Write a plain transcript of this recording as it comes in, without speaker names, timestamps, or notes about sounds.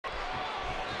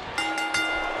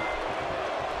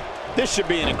This should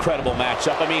be an incredible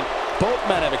matchup. I mean, both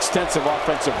men have extensive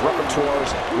offensive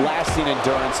repertoires, lasting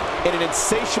endurance, and an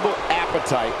insatiable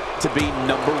appetite to be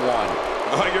number one.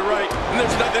 Oh, you're right. And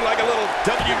there's nothing like a little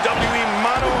WWE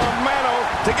mano-a-mano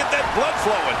to get that blood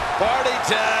flowing. Party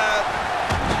time.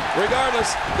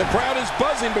 Regardless, the crowd is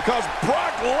buzzing because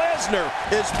Brock Lesnar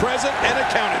is present and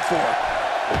accounted for.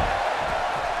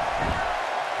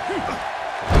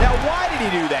 Now, why did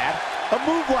he do that? A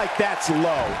move like that's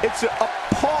low. It's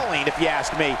appalling, if you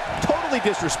ask me. Totally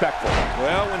disrespectful.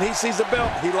 Well, when he sees a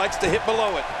belt, he likes to hit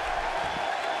below it.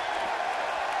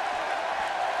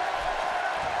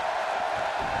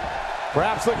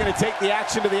 Perhaps looking to take the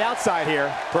action to the outside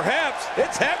here. Perhaps.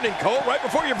 It's happening, Cole, right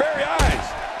before your very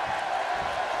eyes.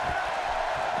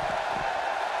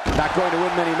 Not going to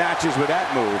win many matches with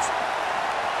that move.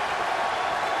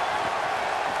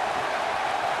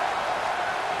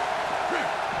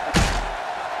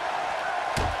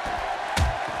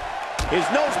 His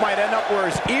nose might end up where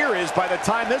his ear is by the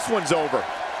time this one's over.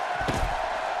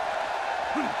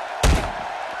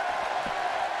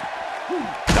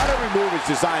 Not every move is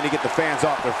designed to get the fans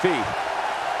off their feet.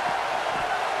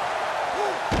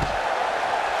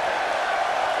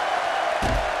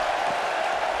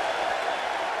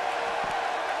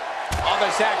 All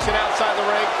this action outside the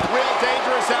ring, real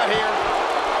dangerous out here.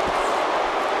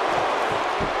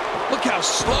 Look how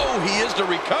slow he is to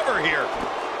recover here.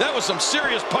 That was some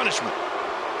serious punishment.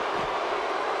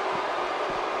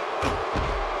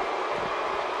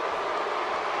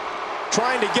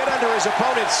 Trying to get under his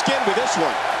opponent's skin with this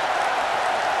one.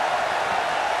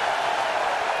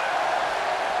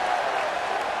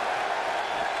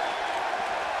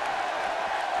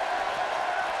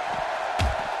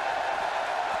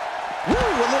 Woo,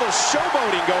 a little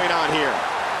showboating going on here.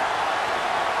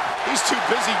 He's too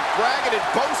busy bragging and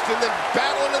boasting than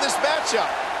battling in this matchup.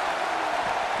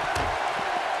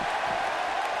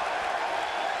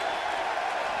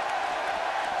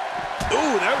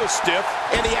 Ooh, that was stiff.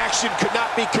 And the action could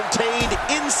not be contained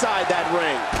inside that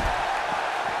ring.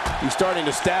 He's starting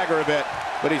to stagger a bit,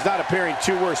 but he's not appearing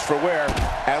too worse for wear.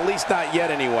 At least not yet,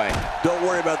 anyway. Don't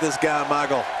worry about this guy,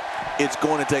 Michael. It's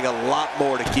going to take a lot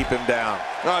more to keep him down.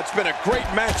 Oh, it's been a great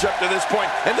match up to this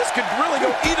point, and this could really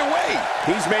go either way.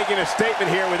 He's making a statement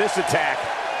here with this attack.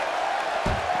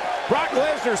 Brock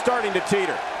Lesnar starting to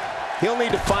teeter. He'll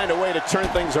need to find a way to turn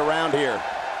things around here.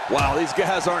 Wow, these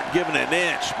guys aren't giving an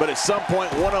inch, but at some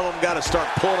point, one of them got to start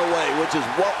pulling away, which is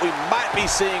what we might be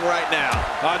seeing right now.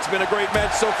 Oh, it's been a great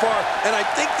match so far, and I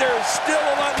think there's still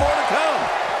a lot more to come.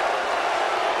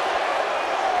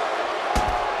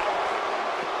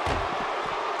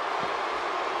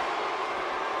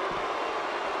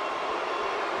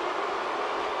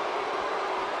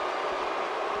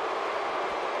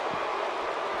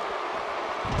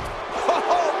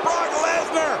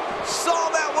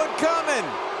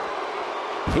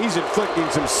 He's inflicting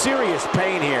some serious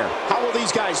pain here. How will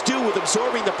these guys do with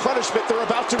absorbing the punishment they're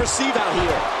about to receive out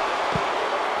here?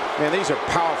 Man, these are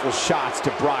powerful shots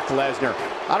to Brock Lesnar.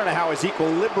 I don't know how his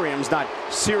equilibrium's not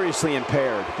seriously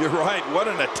impaired. You're right, what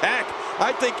an attack.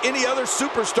 I think any other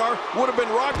superstar would have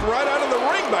been rocked right out of the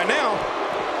ring by now.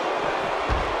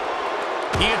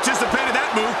 He anticipated that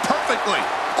move perfectly.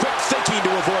 Quick thinking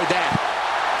to avoid that.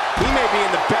 He may be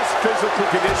in the best physical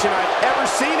condition I've ever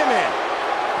seen him in.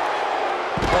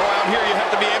 Oh, out here you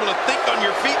have to be able to think on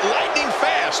your feet lightning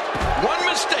fast. One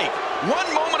mistake, one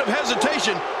moment of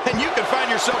hesitation, and you can find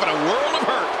yourself in a world of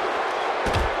hurt.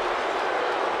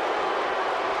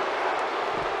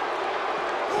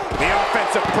 The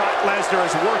offense of Brock Lesnar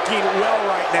is working well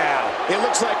right now. It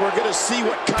looks like we're going to see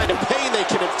what kind of pain they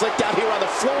can inflict out here on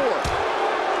the floor.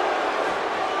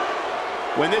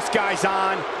 When this guy's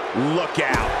on, look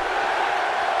out.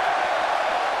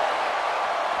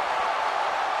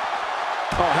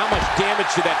 Oh, how much damage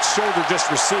did that shoulder just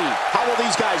receive? How will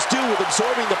these guys do with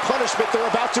absorbing the punishment they're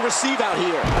about to receive out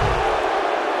here?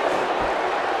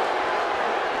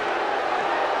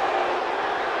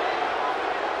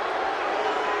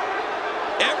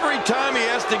 Every time he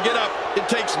has to get up, it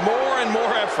takes more and more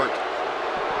effort.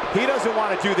 He doesn't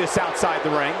want to do this outside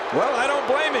the ring. Well, I don't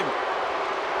blame him.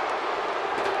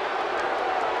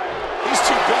 He's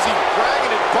too busy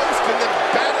bragging and boasting than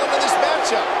battling in this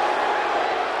matchup.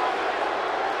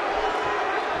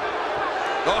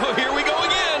 Oh, here we go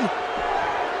again.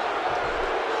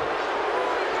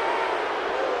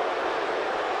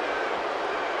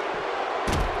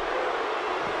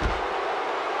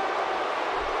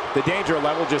 The danger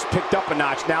level just picked up a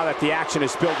notch now that the action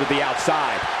is spilled to the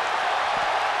outside.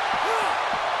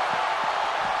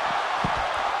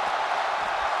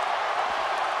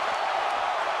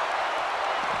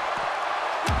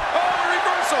 Oh,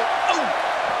 reversal.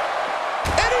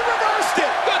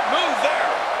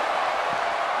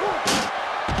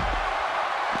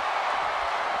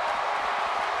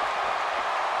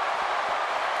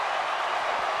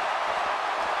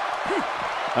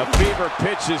 A fever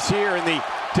pitch is here in the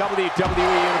WWE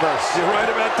Universe. You're right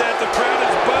about that. The crowd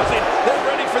is buzzing. They're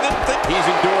ready for this thing. He's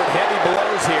endured heavy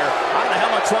blows here. I don't know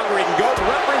how much longer he can go. The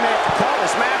referee may have to call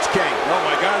this match, King. Oh,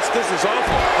 my gosh, this is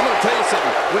awful. I'm going to tell you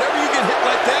something. Whenever you get hit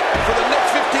like that, for the next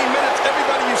 15 minutes,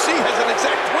 everybody you see has an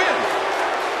exact win.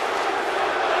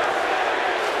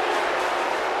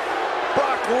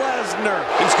 Brock Lesnar.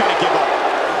 He's going to give up.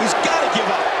 He's got to give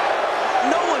up.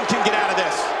 No one can get out of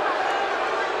this.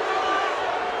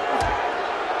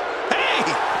 Hey!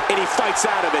 And he fights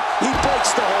out of it. He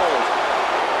breaks the hold.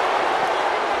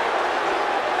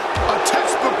 A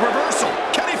textbook reversal.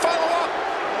 Can he follow up?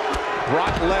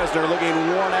 Brock Lesnar looking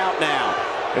worn out now.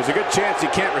 There's a good chance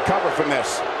he can't recover from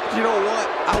this. You know what?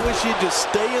 I wish he'd just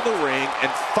stay in the ring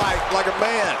and fight like a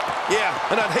man. Yeah,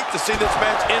 and I'd hate to see this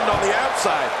match end on the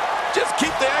outside. Just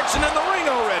keep the action in the ring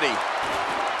already.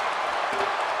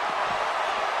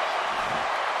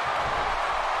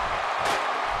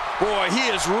 Boy, he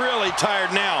is really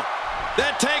tired now.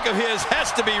 That tank of his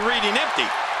has to be reading empty.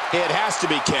 It has to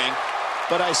be, King.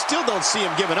 But I still don't see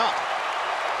him giving up.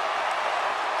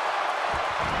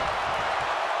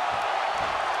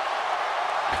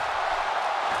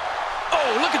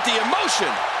 Oh, look at the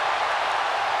emotion.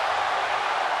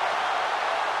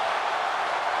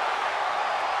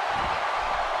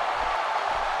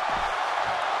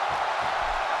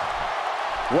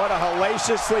 What a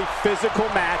hellaciously physical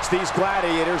match these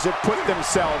gladiators have put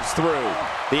themselves through.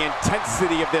 The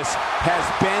intensity of this has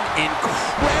been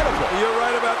incredible. You're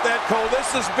right about that, Cole. This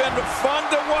has been fun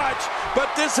to watch, but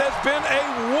this has been a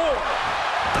war.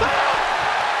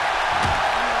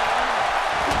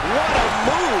 What a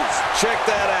move! Check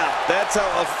that out. That's how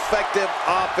effective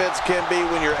offense can be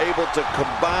when you're able to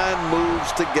combine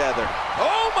moves together.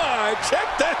 Oh my, check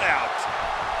that out.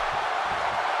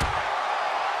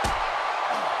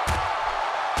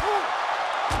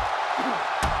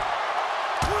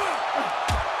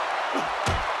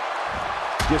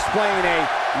 Displaying a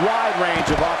wide range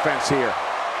of offense here.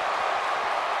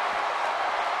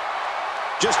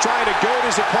 Just trying to goad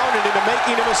his opponent into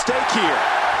making a mistake here.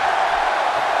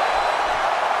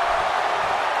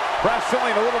 Perhaps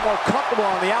feeling a little more comfortable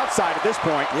on the outside at this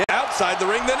point. Yeah, outside the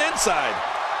ring than inside.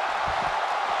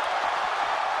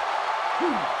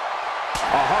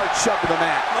 A hard shove to the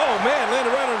mat. Oh man,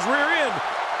 landed right on his rear end.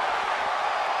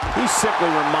 He's simply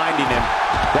reminding him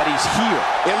that he's here.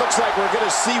 It looks like we're going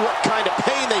to see what kind of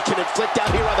pain they can inflict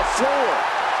out here on the floor.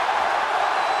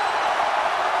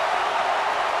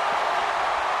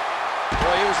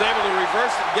 Boy, he was able to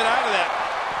reverse it and get out of that.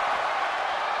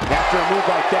 After a move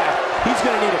like that, he's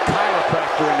going to need a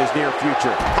chiropractor in his near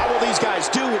future. How will these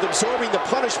guys do with absorbing the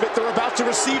punishment they're about to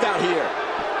receive out here?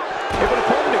 If an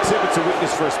opponent exhibits a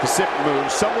weakness for a specific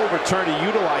move, some will return to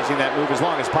utilizing that move as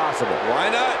long as possible. Why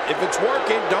not? If it's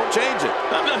working, don't change it.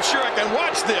 I'm not sure I can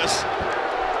watch this.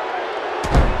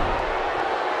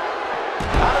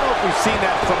 I don't know if we've seen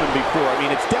that from him before. I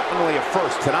mean, it's definitely a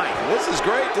first tonight. This is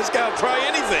great. This guy will try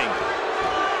anything.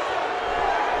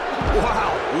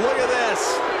 Wow, look at this.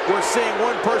 We're seeing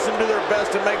one person do their best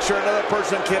to make sure another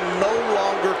person can no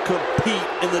longer compete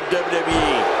in the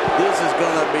WWE. This is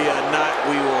going to be a night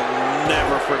we will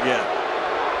never forget.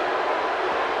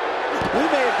 We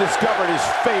may have discovered his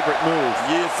favorite move.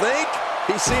 You think?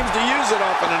 He seems to use it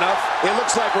often enough. It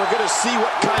looks like we're going to see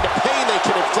what kind of pain they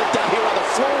can inflict out here on the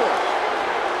floor.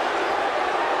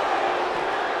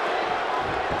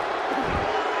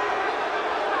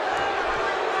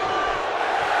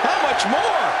 How much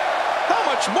more? How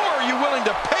much more are you willing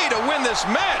to pay to win this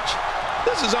match?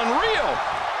 This is unreal.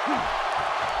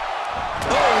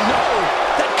 Oh no,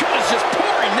 that cut is just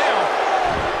pouring now.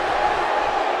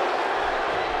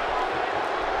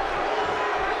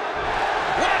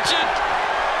 Watch it.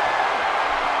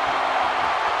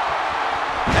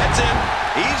 That's it.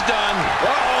 He's done.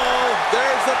 Uh-oh,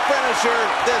 there's the finisher.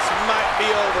 This might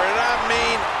be over, and I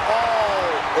mean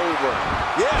all over.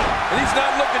 Yeah, and he's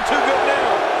not looking too good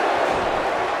now.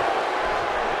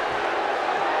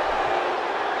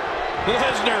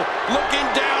 Lesnar looking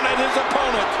down at his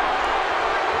opponent.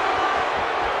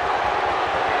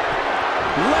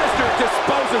 Lesnar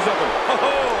disposes of him.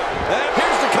 Oh, and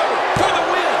here's the cover for the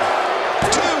win.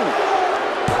 2.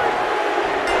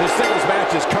 The singles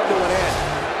match has come to an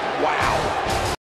end.